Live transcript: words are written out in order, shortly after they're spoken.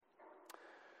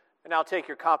And now take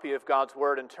your copy of God's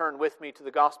Word and turn with me to the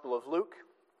Gospel of Luke.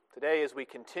 Today, as we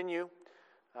continue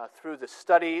through the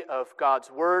study of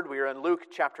God's Word, we are in Luke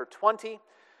chapter 20,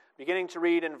 beginning to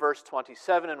read in verse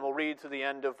 27, and we'll read to the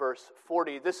end of verse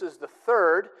 40. This is the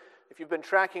third, if you've been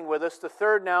tracking with us, the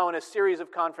third now in a series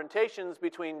of confrontations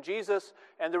between Jesus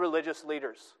and the religious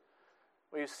leaders.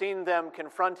 We've seen them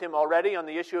confront him already on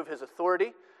the issue of his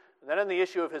authority, and then on the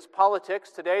issue of his politics.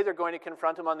 Today, they're going to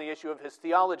confront him on the issue of his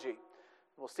theology.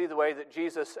 We'll see the way that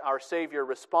Jesus, our Savior,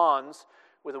 responds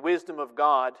with the wisdom of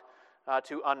God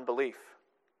to unbelief.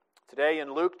 Today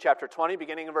in Luke chapter 20,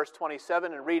 beginning in verse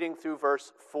 27 and reading through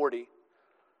verse 40.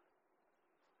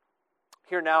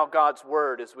 Hear now God's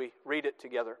word as we read it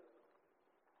together.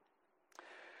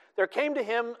 There came to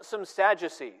him some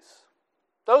Sadducees,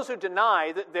 those who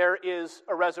deny that there is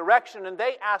a resurrection, and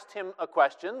they asked him a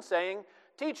question, saying,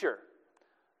 "Teacher,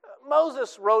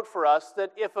 Moses wrote for us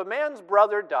that if a man's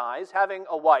brother dies, having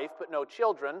a wife but no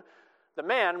children, the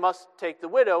man must take the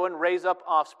widow and raise up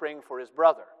offspring for his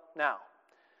brother. Now,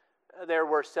 there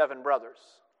were 7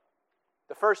 brothers.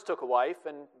 The first took a wife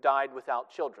and died without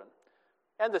children,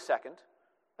 and the second,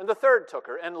 and the third took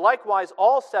her, and likewise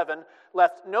all 7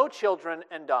 left no children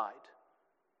and died.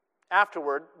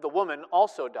 Afterward, the woman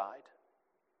also died.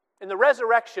 In the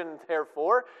resurrection,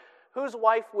 therefore, whose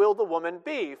wife will the woman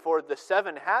be? For the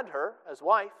 7 had her as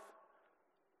wife."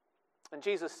 And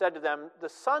Jesus said to them, "The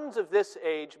sons of this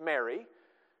age marry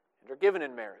and are given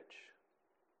in marriage.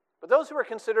 But those who are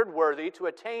considered worthy to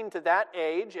attain to that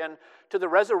age and to the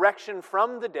resurrection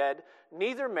from the dead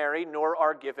neither marry nor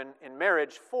are given in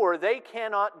marriage, for they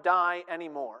cannot die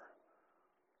anymore,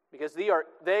 because they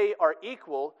are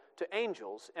equal to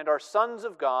angels and are sons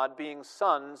of God, being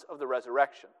sons of the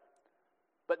resurrection.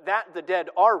 But that the dead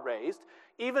are raised,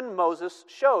 even Moses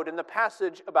showed in the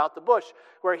passage about the bush,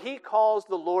 where he calls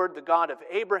the Lord the God of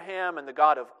Abraham and the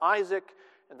God of Isaac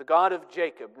and the God of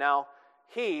Jacob. Now,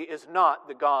 he is not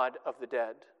the God of the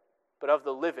dead, but of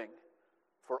the living,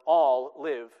 for all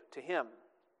live to him."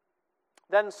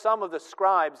 Then some of the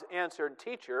scribes answered,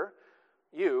 "Teacher,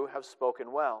 you have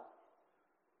spoken well."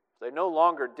 They no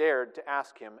longer dared to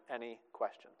ask him any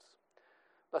questions.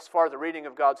 Thus far, the reading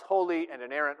of God's holy and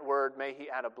inerrant word. May he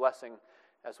add a blessing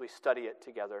as we study it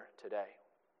together today.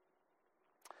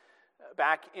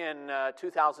 Back in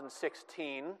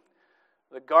 2016,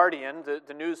 The Guardian,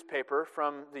 the newspaper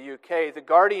from the UK, The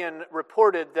Guardian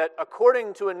reported that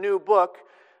according to a new book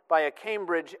by a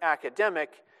Cambridge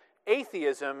academic,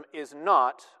 atheism is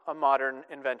not a modern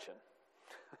invention.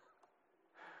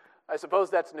 I suppose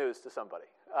that's news to somebody.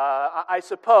 I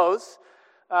suppose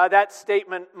that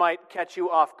statement might catch you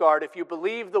off guard if you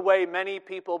believe the way many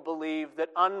people believe that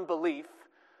unbelief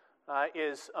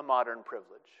is a modern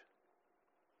privilege.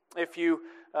 If you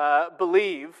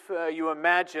believe, you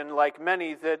imagine, like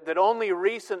many, that only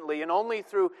recently and only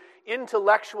through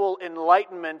intellectual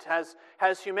enlightenment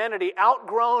has humanity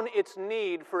outgrown its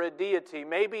need for a deity,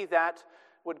 maybe that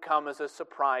would come as a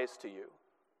surprise to you.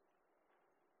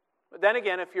 But then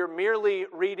again, if you're merely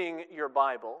reading your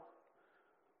Bible,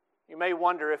 you may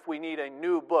wonder if we need a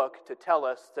new book to tell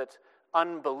us that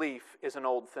unbelief is an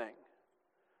old thing.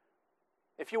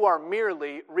 If you are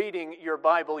merely reading your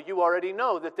Bible, you already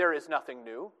know that there is nothing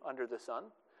new under the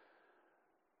sun.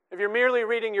 If you're merely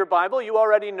reading your Bible, you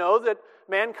already know that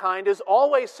mankind is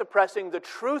always suppressing the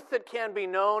truth that can be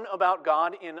known about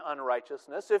God in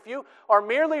unrighteousness. If you are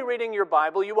merely reading your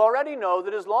Bible, you already know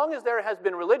that as long as there has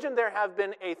been religion, there have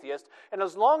been atheists, and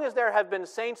as long as there have been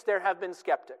saints, there have been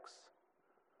skeptics.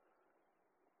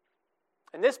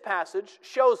 And this passage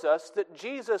shows us that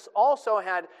Jesus also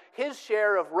had his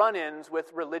share of run-ins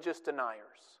with religious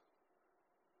deniers.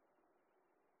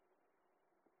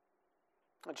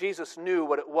 Jesus knew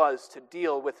what it was to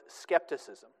deal with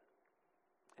skepticism.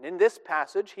 And in this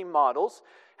passage, he models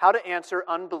how to answer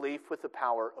unbelief with the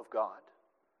power of God.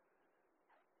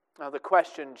 Now, the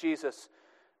question Jesus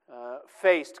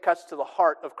faced cuts to the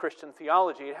heart of Christian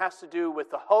theology. It has to do with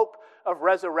the hope of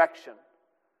resurrection.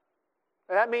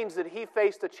 And that means that he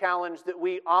faced a challenge that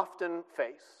we often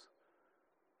face.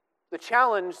 The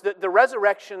challenge that the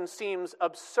resurrection seems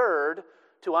absurd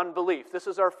to unbelief. This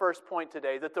is our first point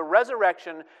today, that the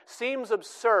resurrection seems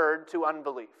absurd to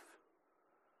unbelief.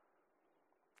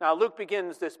 Now, Luke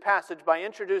begins this passage by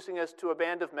introducing us to a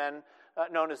band of men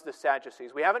known as the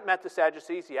Sadducees. We haven't met the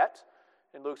Sadducees yet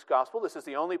in Luke's gospel. This is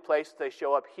the only place they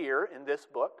show up here in this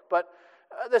book. But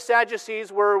the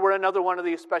Sadducees were another one of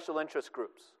these special interest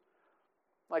groups.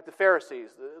 Like the Pharisees,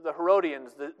 the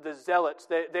Herodians, the Zealots.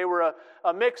 They were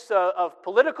a mix of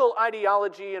political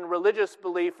ideology and religious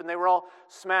belief, and they were all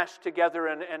smashed together,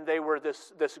 and they were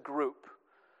this group.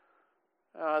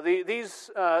 These,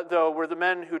 though, were the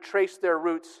men who traced their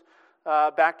roots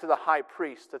back to the high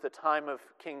priest at the time of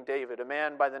King David, a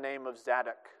man by the name of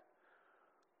Zadok.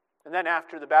 And then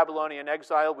after the Babylonian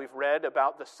exile, we've read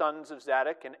about the sons of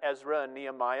Zadok in Ezra and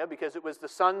Nehemiah, because it was the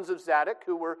sons of Zadok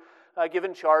who were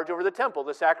given charge over the temple,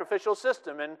 the sacrificial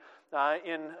system in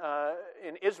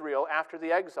Israel after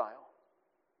the exile.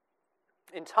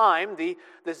 In time, the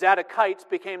Zadokites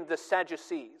became the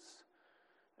Sadducees.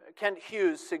 Kent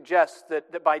Hughes suggests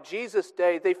that by Jesus'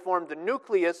 day, they formed the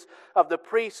nucleus of the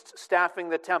priests staffing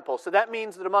the temple. So that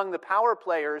means that among the power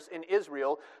players in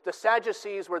Israel, the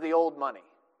Sadducees were the old money.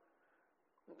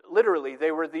 Literally,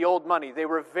 they were the old money. They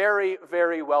were very,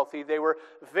 very wealthy. They were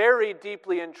very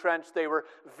deeply entrenched. They were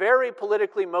very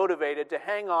politically motivated to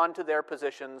hang on to their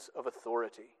positions of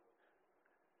authority.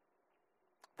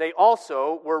 They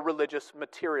also were religious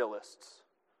materialists.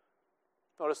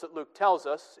 Notice that Luke tells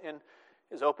us in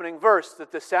his opening verse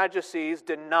that the Sadducees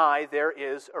deny there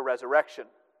is a resurrection.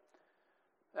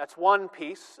 That's one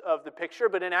piece of the picture,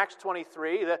 but in Acts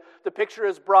 23, the picture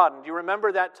is broadened. You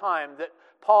remember that time that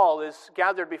Paul is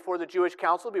gathered before the Jewish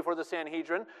council, before the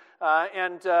Sanhedrin,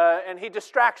 and he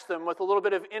distracts them with a little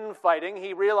bit of infighting.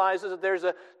 He realizes that there's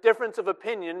a difference of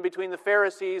opinion between the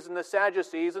Pharisees and the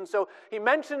Sadducees, and so he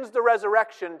mentions the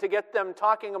resurrection to get them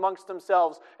talking amongst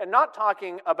themselves and not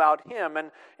talking about him.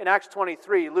 And in Acts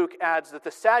 23, Luke adds that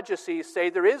the Sadducees say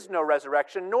there is no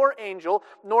resurrection, nor angel,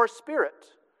 nor spirit.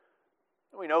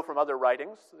 We know from other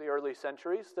writings, the early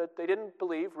centuries, that they didn't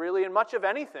believe really in much of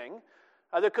anything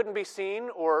that couldn't be seen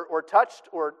or touched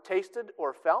or tasted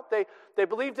or felt. They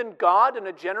believed in God in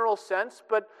a general sense,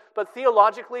 but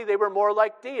theologically they were more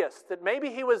like deists, that maybe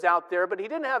he was out there, but he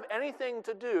didn't have anything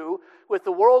to do with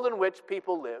the world in which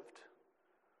people lived.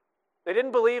 They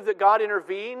didn't believe that God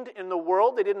intervened in the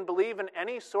world. They didn't believe in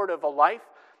any sort of a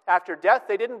life after death.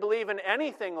 They didn't believe in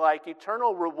anything like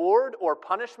eternal reward or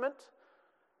punishment.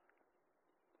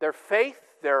 Their faith,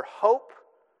 their hope,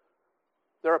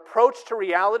 their approach to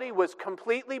reality was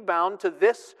completely bound to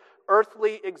this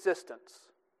earthly existence.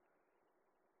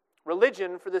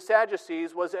 Religion for the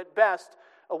Sadducees was at best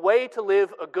a way to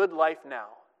live a good life now,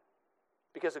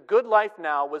 because a good life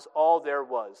now was all there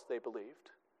was, they believed.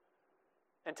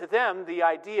 And to them, the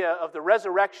idea of the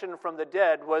resurrection from the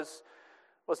dead was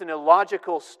an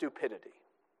illogical stupidity.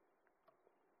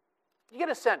 You get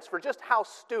a sense for just how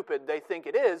stupid they think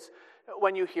it is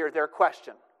when you hear their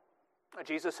question.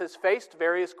 Jesus has faced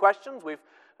various questions. We've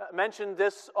mentioned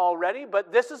this already,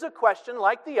 but this is a question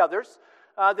like the others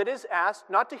that is asked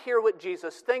not to hear what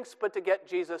Jesus thinks, but to get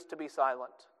Jesus to be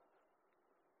silent.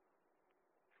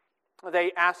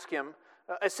 They ask him,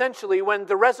 essentially, when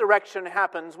the resurrection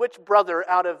happens, which brother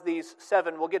out of these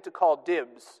 7 will get to call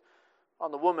dibs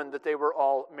on the woman that they were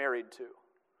all married to?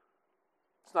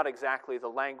 It's not exactly the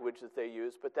language that they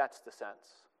use, but that's the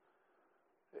sense.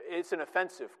 It's an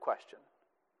offensive question.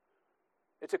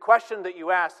 It's a question that you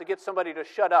ask to get somebody to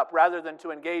shut up rather than to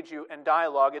engage you in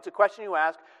dialogue. It's a question you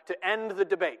ask to end the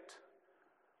debate.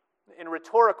 In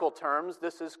rhetorical terms,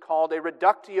 this is called a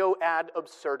reductio ad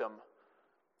absurdum.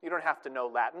 You don't have to know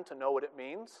Latin to know what it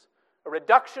means. A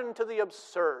reduction to the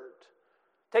absurd.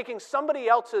 Taking somebody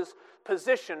else's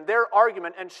position, their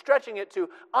argument, and stretching it to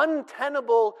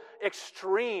untenable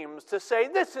extremes to say,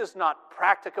 this is not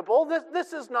practicable,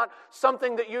 this is not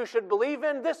something that you should believe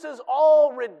in, this is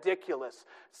all ridiculous.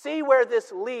 See where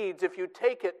this leads if you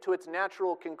take it to its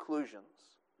natural conclusions.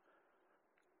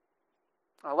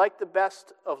 Like the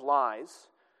best of lies,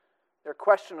 their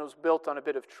question was built on a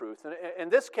bit of truth. And in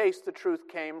this case, the truth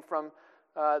came from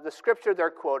the scripture they're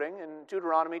quoting in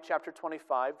Deuteronomy chapter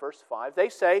 25, verse 5. They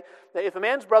say that if a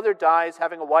man's brother dies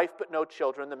having a wife but no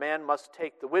children, the man must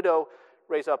take the widow,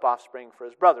 raise up offspring for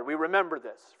his brother. We remember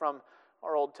this from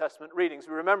our Old Testament readings.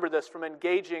 We remember this from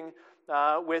engaging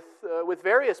with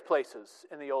various places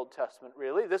in the Old Testament,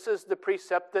 really. This is the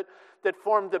precept that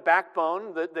formed the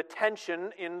backbone, the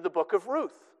tension in the book of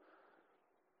Ruth.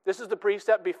 This is the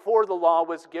precept before the law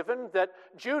was given that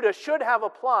Judah should have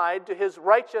applied to his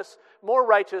righteous, more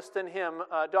righteous than him,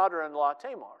 daughter-in-law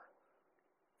Tamar.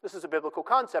 This is a biblical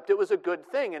concept. It was a good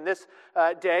thing. In this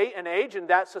day and age, in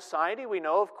that society, we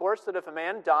know, of course, that if a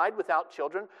man died without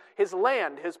children, his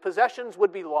land, his possessions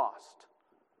would be lost.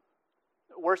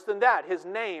 Worse than that, his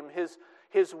name,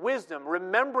 his wisdom,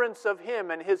 remembrance of him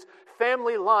and his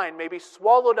family line may be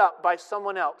swallowed up by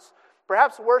someone else.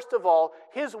 Perhaps worst of all,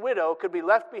 his widow could be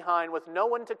left behind with no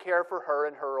one to care for her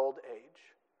in her old age.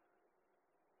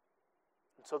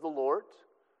 And so the Lord,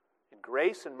 in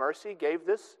grace and mercy, gave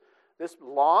this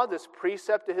law, this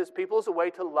precept to his people as a way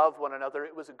to love one another.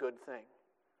 It was a good thing.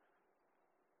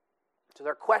 So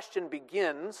their question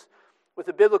begins with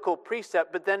a biblical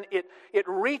precept, but then it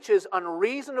reaches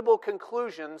unreasonable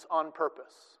conclusions on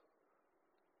purpose.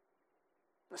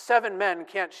 7 men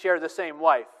can't share the same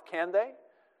wife, can they?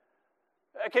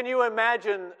 Can you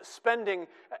imagine spending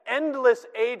endless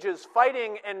ages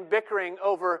fighting and bickering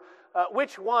over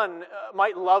which one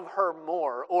might love her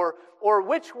more, or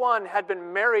which one had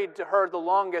been married to her the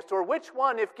longest, or which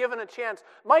one, if given a chance,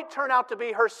 might turn out to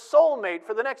be her soulmate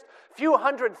for the next few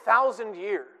 100,000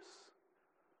 years?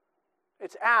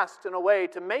 It's asked in a way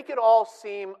to make it all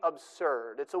seem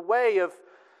absurd. It's a way of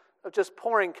just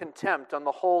pouring contempt on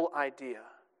the whole idea.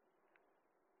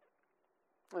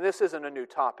 This isn't a new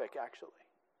topic, actually.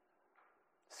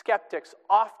 Skeptics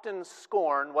often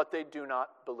scorn what they do not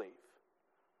believe.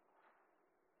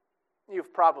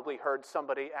 You've probably heard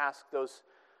somebody ask those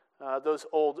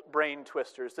old brain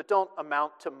twisters that don't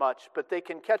amount to much, but they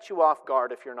can catch you off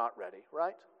guard if you're not ready,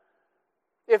 right?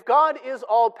 If God is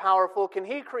all-powerful, can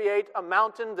He create a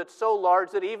mountain that's so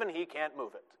large that even He can't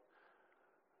move it?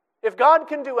 If God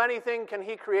can do anything, can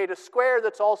He create a square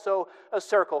that's also a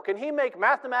circle? Can He make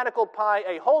mathematical pi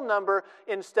a whole number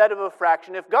instead of a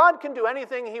fraction? If God can do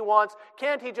anything He wants,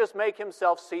 can't He just make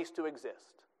Himself cease to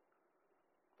exist?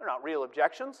 They're not real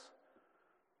objections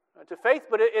to faith,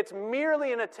 but it's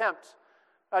merely an attempt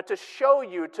to show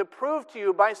you, to prove to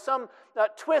you by some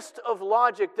twist of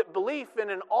logic that belief in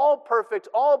an all-perfect,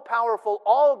 all-powerful,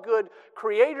 all-good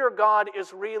Creator God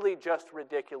is really just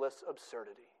ridiculous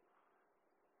absurdity.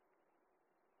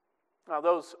 Now,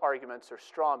 those arguments are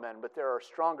straw men, but there are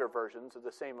stronger versions of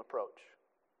the same approach.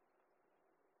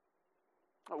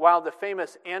 While the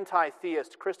famous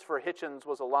anti-theist Christopher Hitchens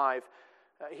was alive,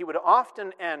 he would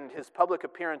often end his public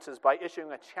appearances by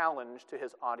issuing a challenge to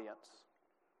his audience.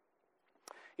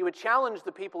 He would challenge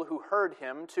the people who heard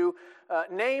him to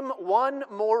name one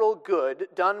moral good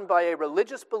done by a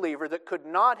religious believer that could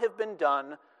not have been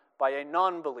done by a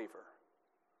non-believer.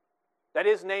 That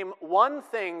is, name one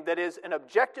thing that is an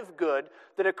objective good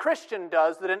that a Christian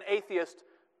does that an atheist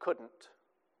couldn't.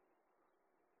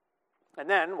 And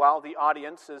then, while the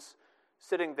audience is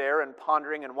sitting there and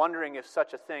pondering and wondering if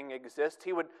such a thing exists,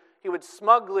 he would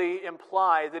smugly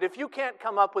imply that if you can't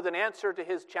come up with an answer to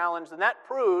his challenge, then that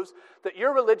proves that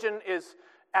your religion is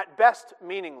at best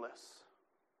meaningless.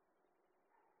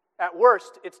 At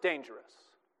worst, it's dangerous.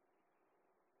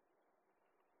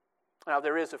 Now,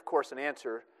 there is, of course, an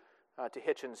answer to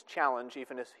Hitchens' challenge,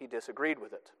 even if he disagreed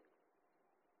with it.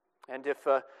 And if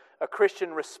a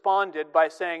Christian responded by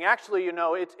saying, actually,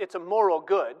 it's a moral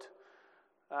good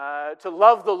to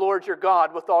love the Lord your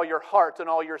God with all your heart and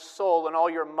all your soul and all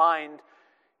your mind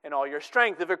and all your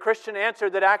strength. If a Christian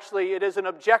answered that actually it is an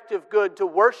objective good to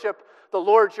worship the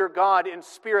Lord your God in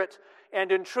spirit and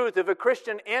in truth, if a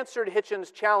Christian answered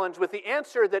Hitchens' challenge with the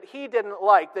answer that he didn't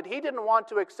like, that he didn't want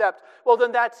to accept, well,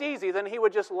 then that's easy. Then he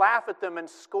would just laugh at them and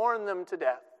scorn them to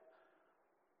death.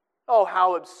 Oh,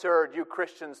 how absurd you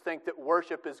Christians think that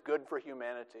worship is good for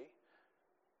humanity.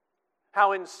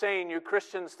 How insane you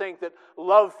Christians think that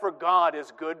love for God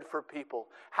is good for people.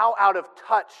 How out of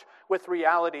touch with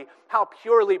reality. How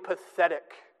purely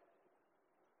pathetic.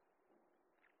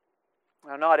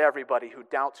 Now, not everybody who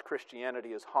doubts Christianity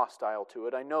is hostile to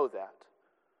it. I know that.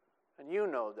 And you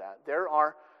know that. There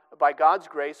are, by God's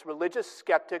grace, religious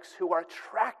skeptics who are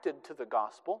attracted to the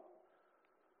gospel.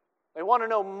 They want to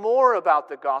know more about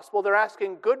the gospel. They're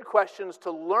asking good questions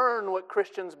to learn what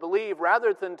Christians believe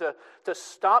rather than to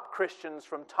stop Christians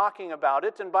from talking about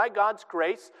it. And by God's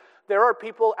grace, there are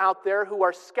people out there who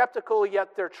are skeptical, yet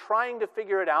they're trying to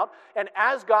figure it out. And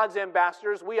as God's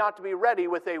ambassadors, we ought to be ready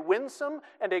with a winsome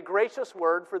and a gracious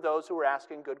word for those who are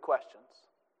asking good questions.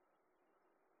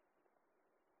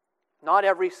 Not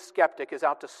every skeptic is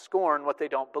out to scorn what they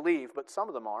don't believe, but some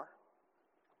of them are.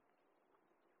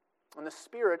 And the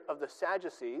spirit of the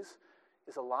Sadducees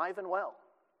is alive and well.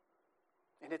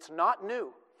 And it's not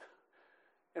new.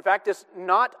 In fact, it's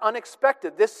not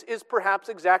unexpected. This is perhaps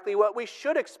exactly what we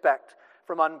should expect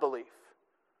from unbelief.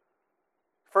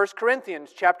 1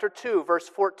 Corinthians chapter 2, verse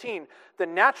 14. The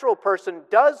natural person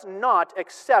does not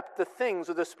accept the things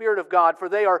of the Spirit of God, for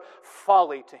they are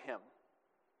folly to him.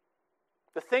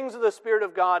 The things of the Spirit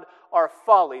of God are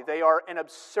folly. They are an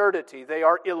absurdity. They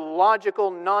are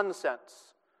illogical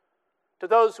nonsense to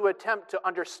those who attempt to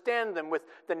understand them with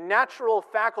the natural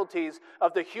faculties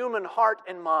of the human heart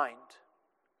and mind.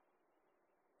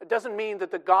 It doesn't mean that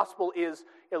the gospel is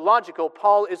illogical.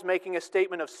 Paul is making a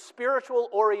statement of spiritual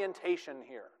orientation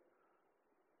here.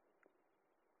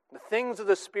 The things of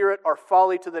the Spirit are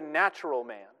folly to the natural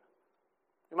man.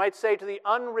 You might say to the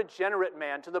unregenerate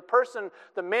man, to the person,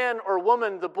 the man or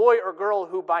woman, the boy or girl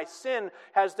who by sin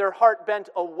has their heart bent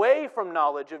away from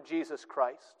knowledge of Jesus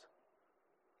Christ.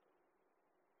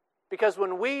 Because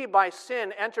when we, by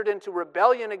sin, entered into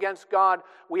rebellion against God,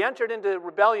 we entered into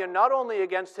rebellion not only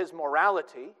against His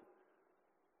morality,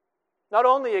 not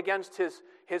only against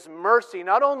His mercy,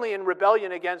 not only in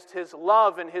rebellion against His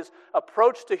love and His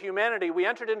approach to humanity, we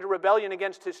entered into rebellion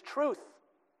against His truth.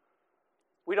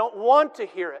 We don't want to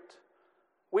hear it.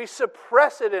 We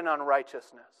suppress it in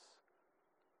unrighteousness.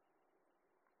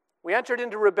 We entered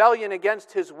into rebellion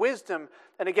against His wisdom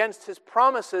and against His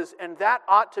promises, and that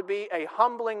ought to be a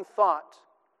humbling thought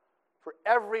for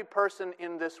every person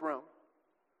in this room.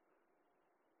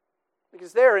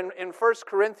 Because there in 1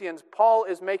 Corinthians, Paul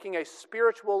is making a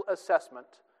spiritual assessment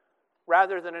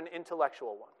rather than an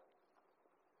intellectual one.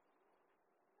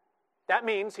 That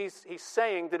means he's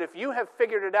saying that if you have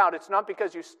figured it out, it's not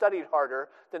because you studied harder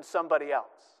than somebody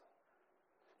else.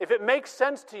 If it makes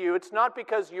sense to you, it's not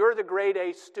because you're the grade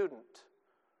A student.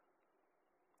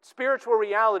 Spiritual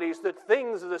realities, the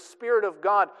things of the Spirit of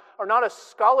God, are not a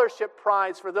scholarship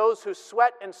prize for those who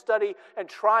sweat and study and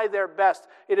try their best.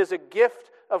 It is a gift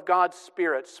of God's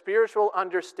Spirit. Spiritual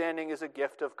understanding is a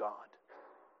gift of God.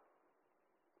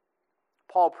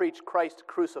 Paul preached Christ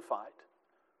crucified,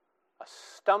 a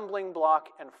stumbling block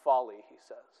and folly, he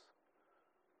says.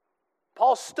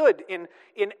 Paul stood in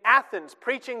Athens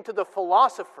preaching to the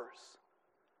philosophers.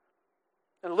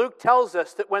 And Luke tells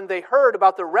us that when they heard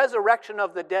about the resurrection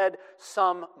of the dead,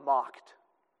 some mocked.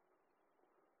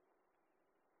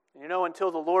 You know,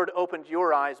 until the Lord opened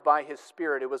your eyes by His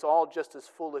Spirit, it was all just as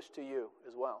foolish to you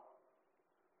as well.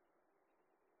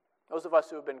 Those of us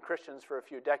who have been Christians for a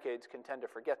few decades can tend to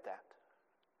forget that.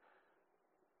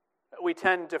 We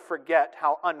tend to forget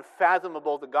how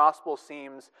unfathomable the gospel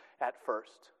seems at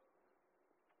first.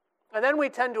 And then we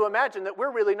tend to imagine that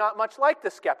we're really not much like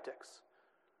the skeptics.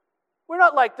 We're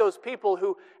not like those people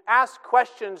who ask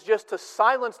questions just to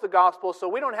silence the gospel so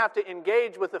we don't have to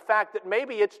engage with the fact that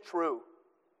maybe it's true.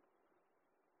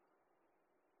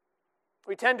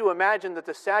 We tend to imagine that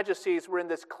the Sadducees were in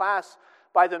this class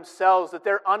by themselves, that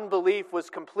their unbelief was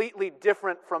completely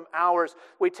different from ours.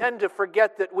 We tend to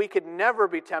forget that we could never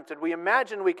be tempted. We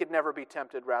imagine we could never be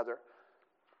tempted, rather,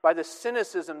 by the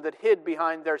cynicism that hid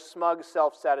behind their smug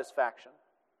self-satisfaction.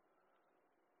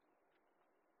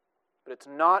 But it's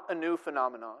not a new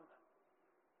phenomenon.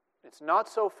 It's not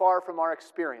so far from our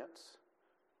experience.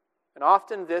 And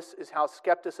often this is how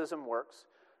skepticism works,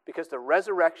 because the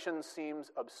resurrection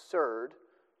seems absurd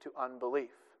to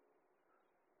unbelief.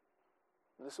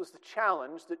 And this was the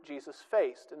challenge that Jesus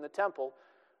faced in the temple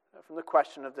from the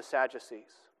question of the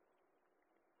Sadducees.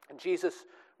 And Jesus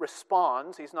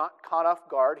responds. He's not caught off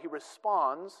guard. He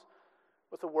responds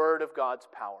with the word of God's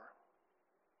power.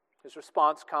 His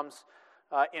response comes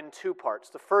in two parts.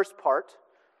 The first part,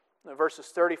 verses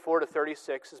 34 to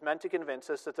 36, is meant to convince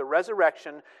us that the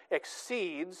resurrection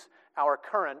exceeds our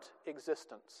current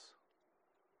existence.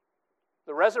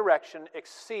 The resurrection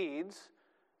exceeds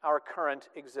our current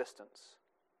existence.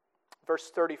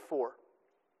 Verse 34,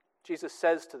 Jesus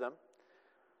says to them,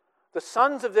 "The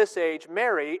sons of this age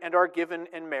marry and are given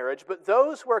in marriage, but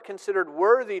those who are considered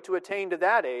worthy to attain to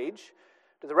that age,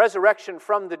 to the resurrection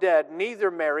from the dead,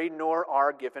 neither marry nor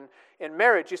are given in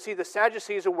marriage." You see, the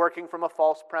Sadducees are working from a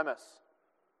false premise.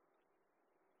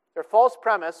 Their false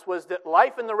premise was that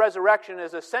life in the resurrection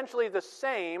is essentially the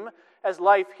same as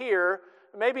life here.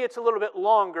 Maybe it's a little bit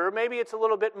longer, maybe it's a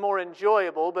little bit more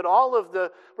enjoyable, but all of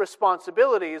the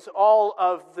responsibilities, all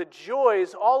of the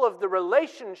joys, all of the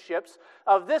relationships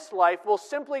of this life will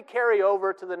simply carry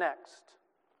over to the next.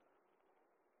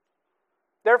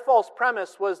 Their false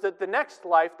premise was that the next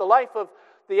life, the life of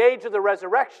the age of the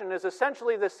resurrection, is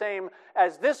essentially the same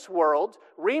as this world,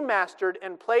 remastered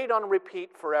and played on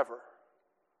repeat forever.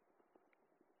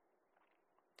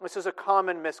 This is a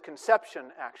common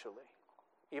misconception, actually.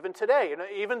 Even today,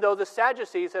 even though the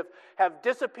Sadducees have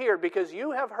disappeared, because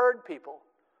you have heard people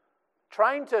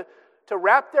trying to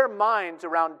wrap their minds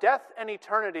around death and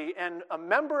eternity, and a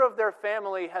member of their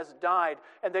family has died,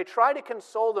 and they try to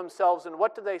console themselves, and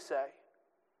what do they say?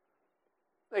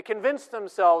 They convince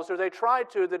themselves, or they try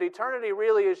to, that eternity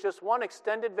really is just one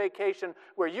extended vacation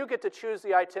where you get to choose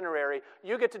the itinerary.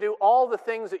 You get to do all the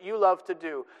things that you love to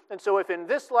do. And so if in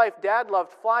this life Dad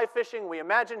loved fly fishing, we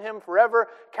imagine him forever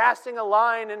casting a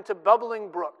line into bubbling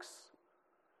brooks.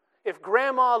 If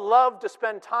Grandma loved to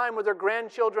spend time with her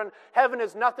grandchildren, heaven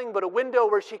is nothing but a window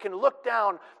where she can look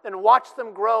down and watch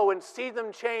them grow and see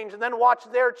them change, and then watch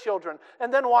their children,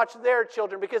 and then watch their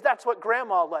children, because that's what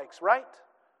Grandma likes, right?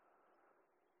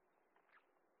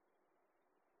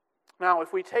 Now,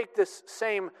 if we take this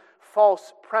same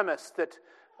false premise that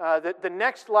the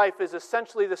next life is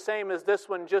essentially the same as this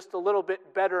one, just a little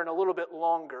bit better and a little bit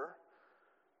longer,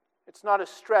 It's not a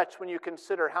stretch when you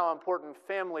consider how important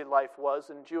family life was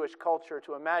in Jewish culture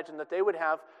to imagine that they would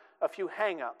have a few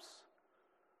hang-ups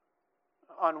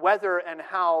on whether and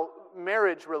how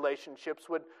marriage relationships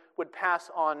would pass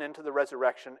on into the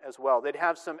resurrection as well. They'd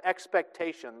have some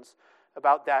expectations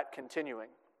about that continuing.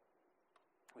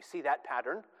 We see that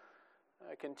pattern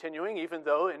continuing, even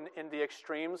though in the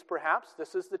extremes, perhaps,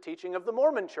 this is the teaching of the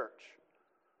Mormon church.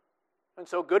 And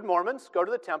so good Mormons go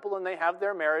to the temple and they have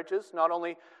their marriages not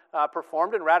only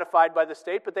performed and ratified by the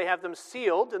state, but they have them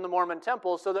sealed in the Mormon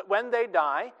temple so that when they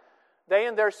die, they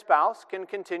and their spouse can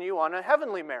continue on a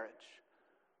heavenly marriage.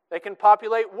 They can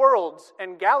populate worlds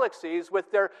and galaxies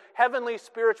with their heavenly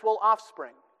spiritual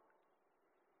offspring.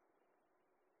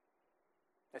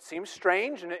 It seems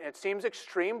strange and it seems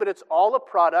extreme, but it's all a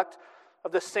product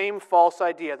of the same false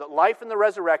idea that life in the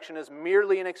resurrection is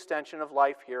merely an extension of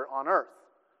life here on earth.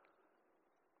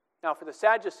 Now, for the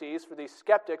Sadducees, for these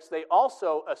skeptics, they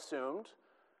also assumed,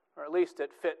 or at least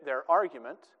it fit their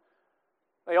argument,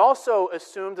 they also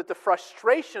assumed that the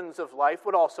frustrations of life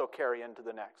would also carry into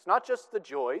the next. Not just the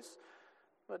joys,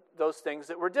 but those things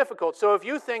that were difficult. So if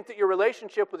you think that your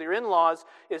relationship with your in-laws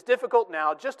is difficult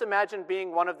now, just imagine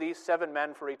being one of these 7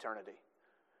 men for eternity.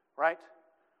 Right?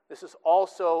 This is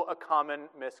also a common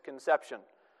misconception.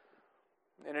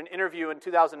 In an interview in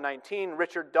 2019,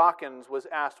 Richard Dawkins was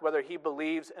asked whether he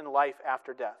believes in life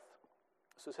after death.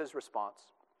 This is his response.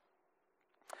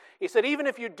 He said, even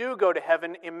if you do go to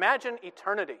heaven, imagine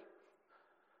eternity.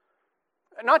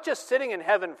 Not just sitting in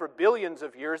heaven for billions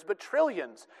of years, but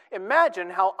trillions. Imagine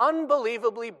how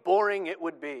unbelievably boring it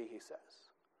would be, he says.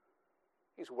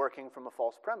 He's working from a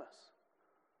false premise.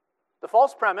 The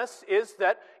false premise is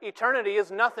that eternity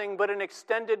is nothing but an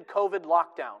extended COVID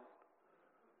lockdown.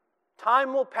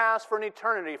 Time will pass for an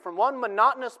eternity, from one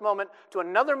monotonous moment to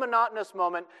another monotonous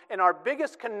moment, and our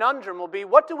biggest conundrum will be,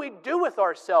 what do we do with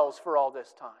ourselves for all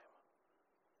this time?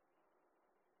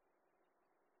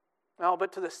 Now,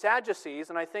 but to the Sadducees,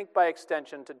 and I think by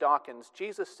extension to Dawkins,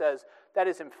 Jesus says that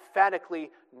is emphatically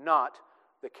not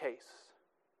the case.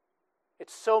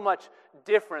 It's so much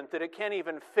different that it can't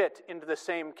even fit into the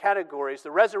same categories.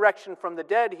 The resurrection from the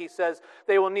dead, he says,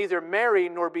 they will neither marry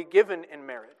nor be given in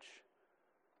marriage.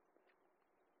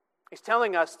 He's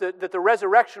telling us that the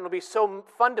resurrection will be so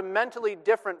fundamentally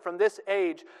different from this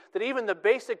age that even the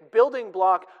basic building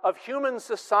block of human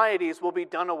societies will be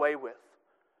done away with.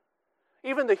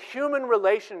 Even the human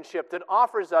relationship that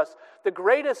offers us the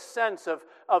greatest sense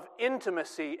of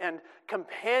intimacy and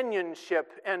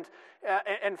companionship and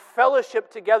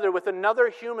fellowship together with another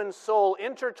human soul,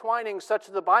 intertwining such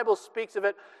that the Bible speaks of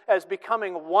it as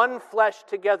becoming one flesh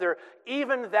together,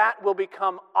 even that will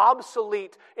become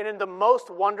obsolete and in the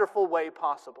most wonderful way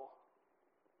possible.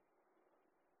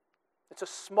 It's a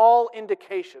small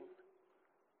indication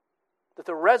that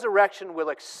the resurrection will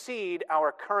exceed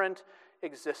our current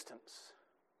existence.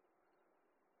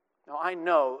 Now, I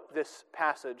know this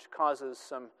passage causes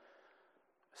some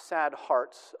sad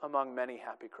hearts among many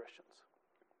happy Christians.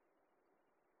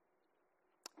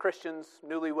 Christians,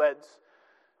 newlyweds,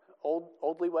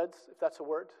 oldlyweds, if that's a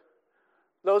word.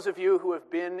 Those of you who have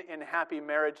been in happy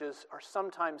marriages are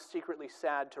sometimes secretly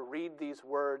sad to read these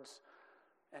words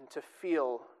and to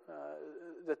feel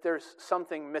that there's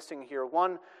something missing here.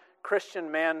 One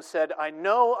Christian man said, I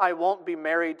know I won't be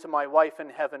married to my wife in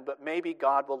heaven, but maybe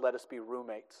God will let us be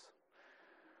roommates.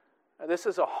 Now, this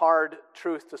is a hard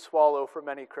truth to swallow for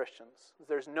many Christians.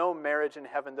 There's no marriage in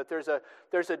heaven, that there's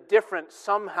a different,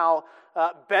 somehow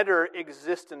better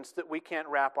existence that we can't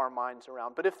wrap our minds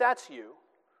around. But if that's you,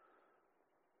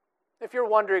 if you're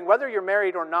wondering whether you're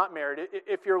married or not married,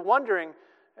 if you're wondering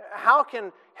how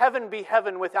can heaven be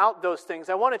heaven without those things,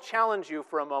 I want to challenge you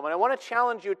for a moment. I want to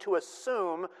challenge you to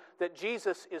assume that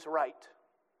Jesus is right.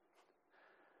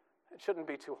 It shouldn't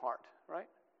be too hard, right?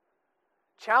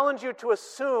 Challenge you to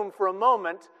assume for a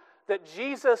moment that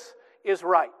Jesus is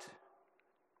right.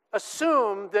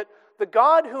 Assume that the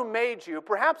God who made you,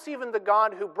 perhaps even the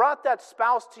God who brought that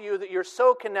spouse to you that you're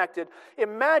so connected,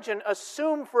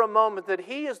 assume for a moment that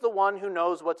He is the one who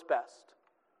knows what's best.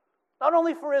 Not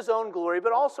only for His own glory,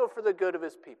 but also for the good of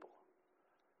His people.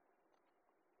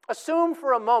 Assume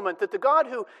for a moment that the God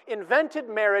who invented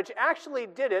marriage actually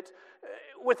did it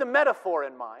with a metaphor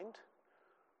in mind,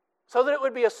 so that it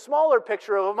would be a smaller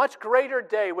picture of a much greater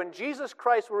day when Jesus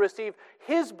Christ will receive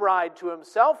His bride to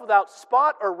Himself without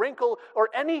spot or wrinkle or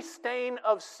any stain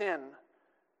of sin.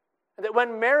 And that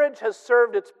when marriage has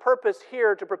served its purpose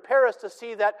here to prepare us to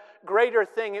see that greater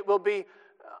thing, it will be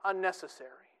unnecessary.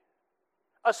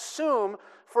 Assume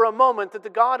for a moment that the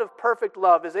God of perfect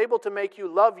love is able to make you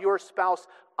love your spouse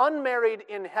unmarried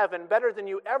in heaven better than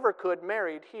you ever could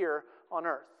married here on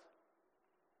earth.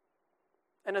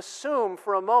 And assume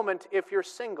for a moment, if you're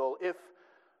single, if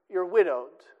you're widowed,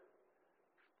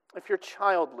 if you're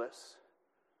childless,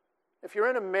 if you're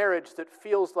in a marriage that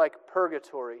feels like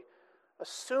purgatory,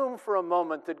 assume for a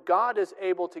moment that God is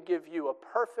able to give you a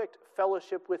perfect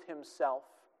fellowship with Himself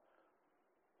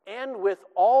and with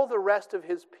all the rest of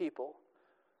His people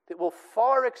that will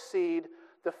far exceed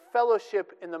the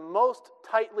fellowship in the most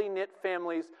tightly knit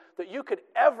families that you could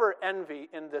ever envy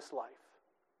in this life.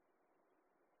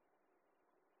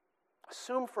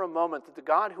 Assume for a moment that the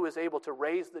God who is able to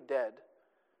raise the dead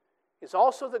is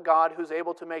also the God who's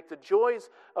able to make the joys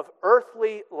of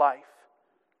earthly life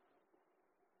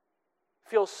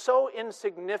feel so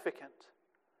insignificant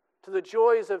to the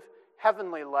joys of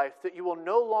heavenly life that you will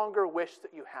no longer wish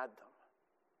that you had them.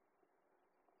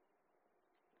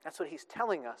 That's what He's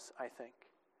telling us, I think.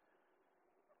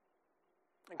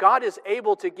 God is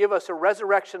able to give us a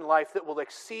resurrection life that will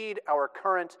exceed our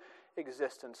current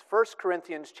existence. 1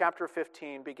 Corinthians chapter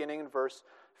 15, beginning in verse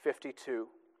 52.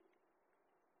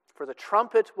 For the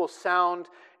trumpet will sound,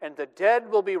 and the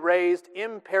dead will be raised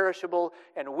imperishable,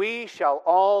 and we shall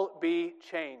all be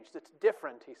changed. It's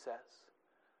different, he says.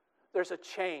 There's a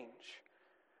change.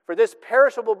 For this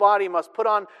perishable body must put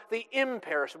on the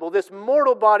imperishable. This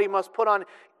mortal body must put on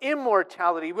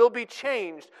immortality. We'll be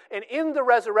changed. And in the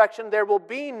resurrection there will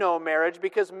be no marriage,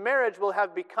 because marriage will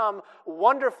have become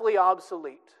wonderfully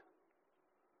obsolete.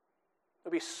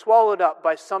 It'll be swallowed up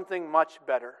by something much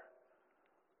better.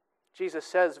 Jesus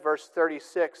says, verse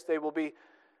 36, they will be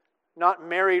not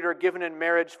married or given in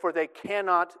marriage, for they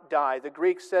cannot die. The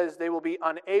Greek says they will be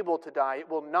unable to die. It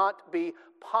will not be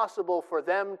possible for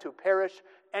them to perish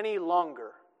any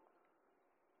longer.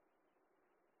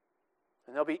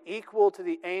 And they'll be equal to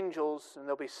the angels, and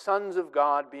they'll be sons of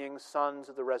God, being sons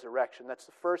of the resurrection. That's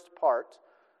the first part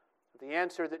of the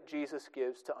answer that Jesus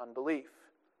gives to unbelief.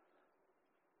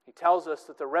 He tells us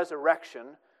that the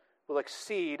resurrection will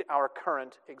exceed our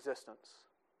current existence.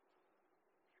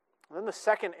 And then the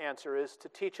second answer is to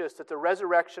teach us that the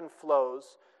resurrection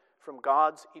flows from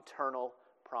God's eternal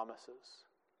promises.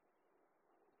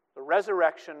 The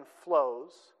resurrection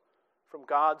flows from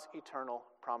God's eternal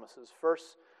promises.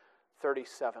 Verse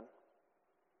 37.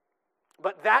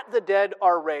 But that the dead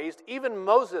are raised, even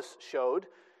Moses showed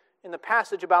in the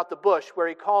passage about the bush, where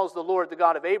he calls the Lord the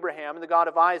God of Abraham and the God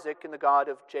of Isaac and the God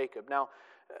of Jacob. Now,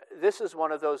 this is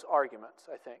one of those arguments,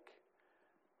 I think,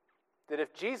 that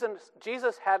if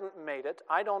Jesus hadn't made it,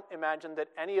 I don't imagine that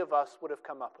any of us would have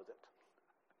come up with it.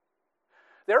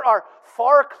 There are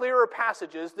far clearer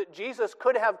passages that Jesus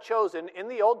could have chosen in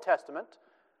the Old Testament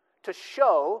to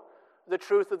show the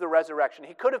truth of the resurrection.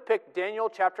 He could have picked Daniel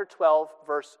chapter 12,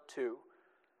 verse 2.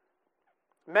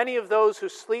 Many of those who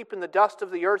sleep in the dust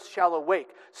of the earth shall awake,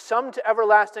 some to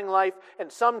everlasting life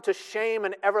and some to shame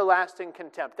and everlasting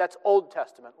contempt. That's Old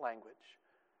Testament language.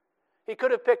 He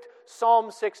could have picked Psalm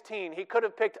 16. He could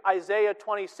have picked Isaiah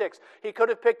 26. He could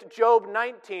have picked Job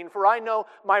 19. For I know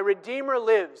my Redeemer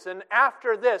lives, and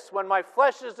after this, when my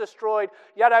flesh is destroyed,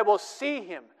 yet I will see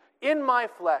Him in my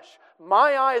flesh.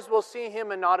 My eyes will see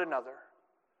Him and not another.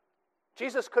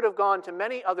 Jesus could have gone to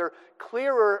many other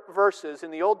clearer verses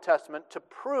in the Old Testament to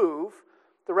prove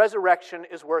the resurrection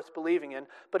is worth believing in,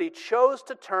 but He chose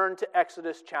to turn to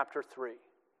Exodus chapter 3.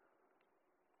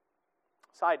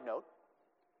 Side note,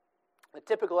 the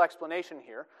typical explanation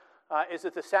here is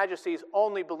that the Sadducees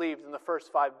only believed in the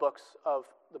first 5 books of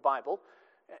the Bible,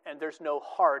 and there's no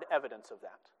hard evidence of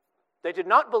that. They did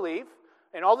not believe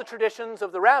in all the traditions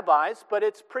of the rabbis, but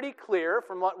it's pretty clear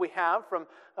from what we have from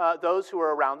those who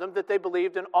are around them that they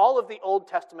believed in all of the Old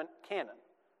Testament canon.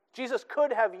 Jesus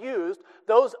could have used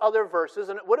those other verses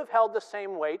and it would have held the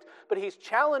same weight, but He's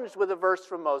challenged with a verse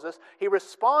from Moses. He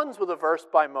responds with a verse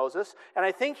by Moses, and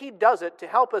I think He does it to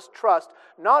help us trust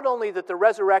not only that the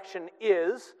resurrection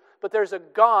is, but there's a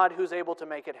God who's able to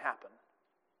make it happen.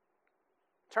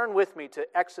 Turn with me to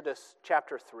Exodus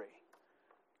chapter 3.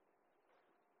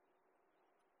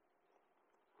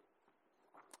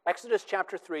 Exodus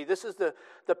chapter 3, this is the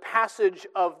passage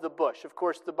of the bush. Of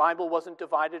course, the Bible wasn't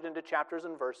divided into chapters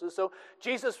and verses, so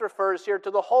Jesus refers here to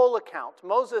the whole account.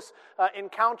 Moses'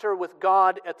 encounter with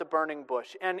God at the burning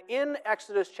bush. And in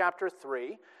Exodus chapter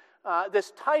 3,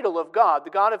 this title of God, the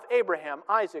God of Abraham,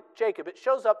 Isaac, Jacob, it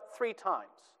shows up 3 times.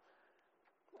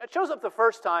 It shows up the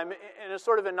first time in a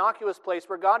sort of innocuous place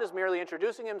where God is merely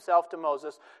introducing Himself to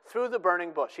Moses through the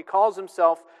burning bush. He calls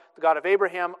Himself the God of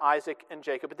Abraham, Isaac, and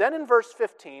Jacob. But then in verse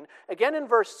 15, again in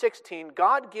verse 16,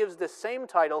 God gives the same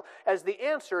title as the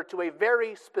answer to a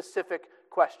very specific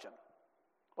question.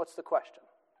 What's the question?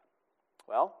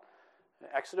 Well,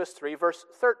 Exodus 3, verse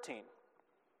 13.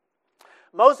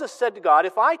 Moses said to God,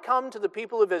 "If I come to the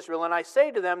people of Israel and I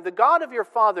say to them, 'The God of your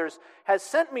fathers has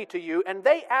sent me to you,' and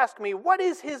they ask me, 'What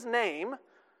is his name?'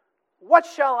 what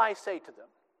shall I say to them?"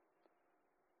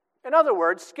 In other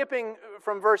words, skipping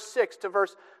from verse 6 to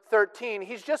verse 13,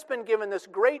 he's just been given this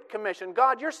great commission.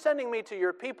 God, you're sending me to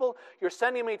your people. You're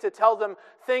sending me to tell them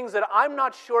things that I'm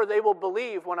not sure they will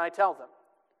believe when I tell them.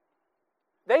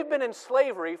 They've been in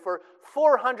slavery for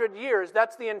 400 years.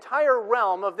 That's the entire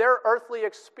realm of their earthly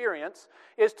experience,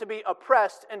 is to be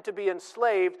oppressed and to be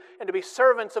enslaved and to be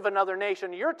servants of another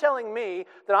nation. You're telling me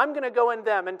that I'm going to go in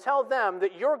them and tell them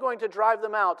that you're going to drive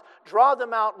them out, draw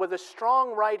them out with a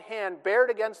strong right hand bared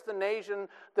against the nation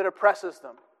that oppresses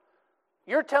them.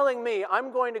 You're telling me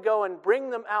I'm going to go and bring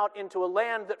them out into a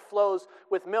land that flows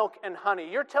with milk and honey.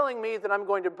 You're telling me that I'm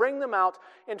going to bring them out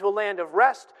into a land of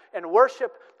rest and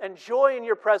worship and joy in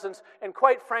your presence. And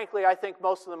quite frankly, I think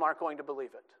most of them aren't going to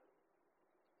believe it.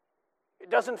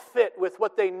 It doesn't fit with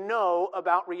what they know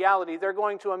about reality. They're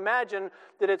going to imagine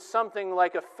that it's something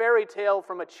like a fairy tale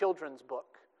from a children's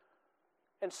book.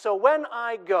 And so when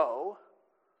I go,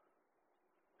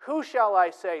 who shall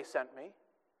I say sent me?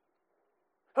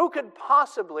 Who could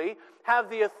possibly have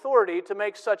the authority to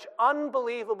make such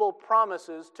unbelievable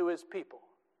promises to his people?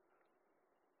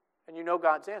 And you know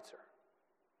God's answer.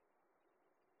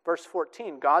 Verse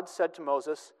 14, God said to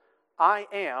Moses, "I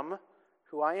am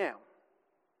who I am."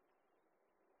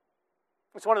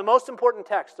 It's one of the most important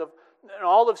texts in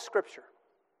all of Scripture.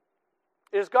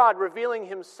 It is God revealing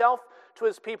himself to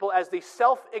his people as the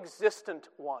self-existent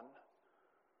one.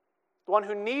 The one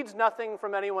who needs nothing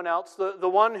from anyone else, the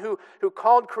one who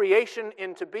called creation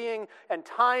into being, and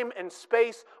time and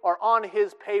space are on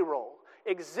his payroll.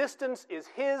 Existence is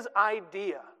his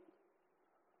idea.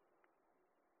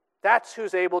 That's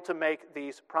who's able to make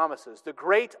these promises. The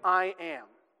great I am.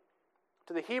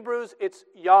 To the Hebrews, it's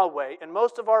Yahweh. In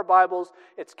most of our Bibles,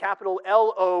 it's capital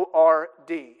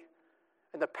Lord.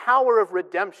 And the power of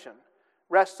redemption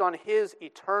rests on his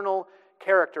eternal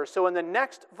character. So in the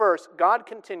next verse, God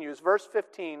continues, verse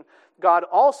 15, God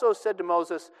also said to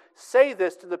Moses, "Say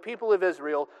this to the people of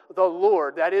Israel, the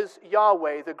Lord," that is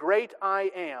Yahweh, the great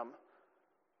I am,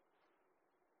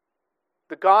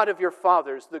 "the God of your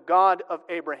fathers, the God of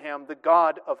Abraham, the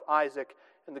God of Isaac,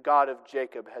 and the God of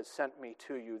Jacob has sent me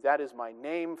to you. That is my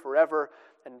name forever,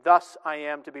 and thus I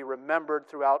am to be remembered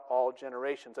throughout all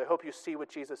generations." I hope you see what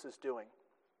Jesus is doing.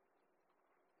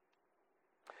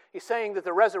 He's saying that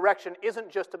the resurrection isn't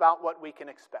just about what we can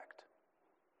expect.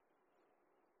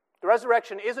 The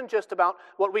resurrection isn't just about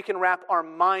what we can wrap our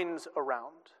minds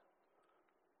around.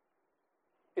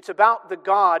 It's about the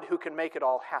God who can make it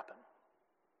all happen.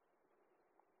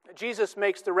 Jesus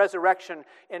makes the resurrection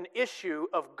an issue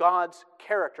of God's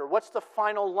character. What's the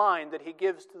final line that he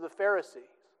gives to the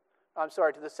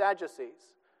to the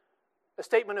Sadducees? A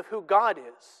statement of who God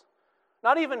is.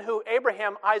 Not even who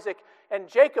Abraham, Isaac, and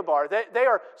Jacob are. They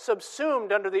are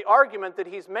subsumed under the argument that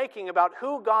he's making about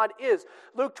who God is.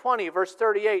 Luke 20, verse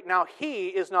 38, "Now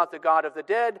he is not the God of the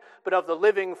dead, but of the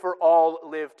living, for all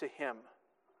live to him."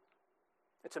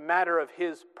 It's a matter of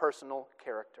his personal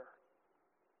character.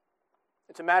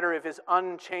 It's a matter of his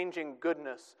unchanging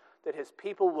goodness that his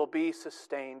people will be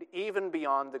sustained even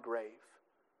beyond the grave.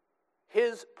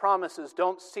 His promises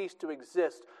don't cease to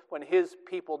exist when his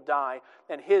people die,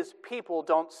 and his people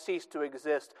don't cease to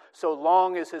exist so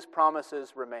long as his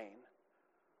promises remain.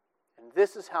 And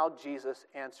this is how Jesus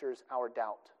answers our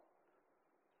doubt.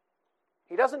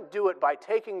 He doesn't do it by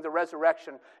taking the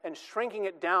resurrection and shrinking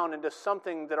it down into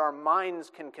something that our minds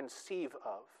can conceive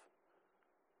of.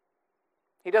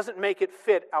 He doesn't make it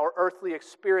fit our earthly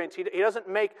experience. He doesn't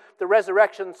make the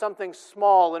resurrection something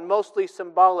small and mostly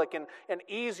symbolic and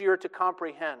easier to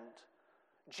comprehend.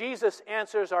 Jesus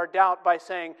answers our doubt by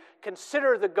saying,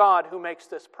 "Consider the God who makes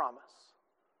this promise.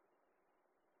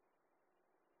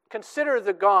 Consider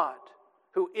the God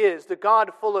who is, the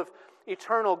God full of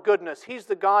eternal goodness. He's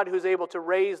the God who's able to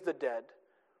raise the dead.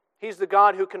 He's the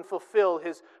God who can fulfill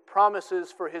his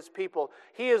promises for his people.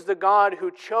 He is the God who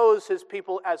chose his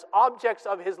people as objects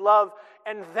of his love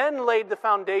and then laid the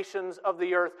foundations of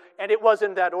the earth, and it was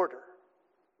in that order."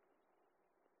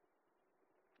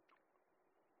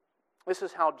 This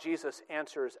is how Jesus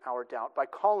answers our doubt, by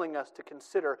calling us to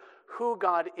consider who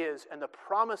God is and the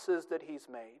promises that he's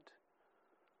made.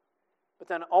 But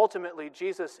then ultimately,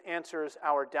 Jesus answers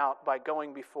our doubt by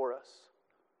going before us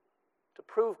to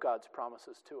prove God's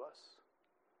promises to us,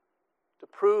 to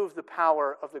prove the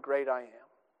power of the great I am.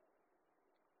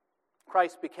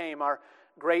 Christ became our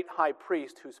great high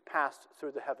priest who's passed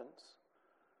through the heavens.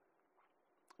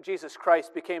 Jesus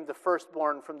Christ became the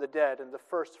firstborn from the dead and the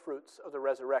first fruits of the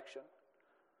resurrection.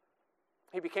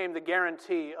 He became the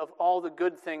guarantee of all the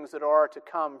good things that are to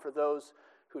come for those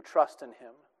who trust in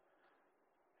him.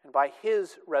 And by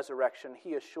his resurrection,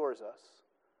 he assures us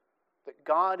that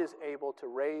God is able to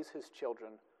raise his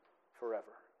children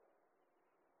forever.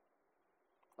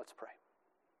 Let's pray.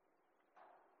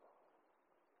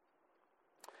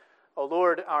 O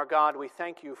Lord, our God, we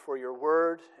thank you for your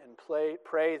word and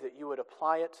pray that you would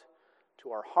apply it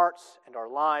to our hearts and our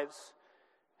lives.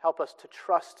 Help us to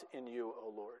trust in you,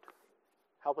 O Lord.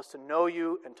 Help us to know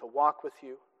you and to walk with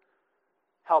you.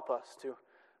 Help us to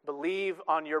believe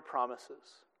on your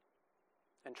promises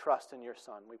and trust in your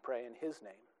Son. We pray in his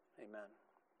name. Amen.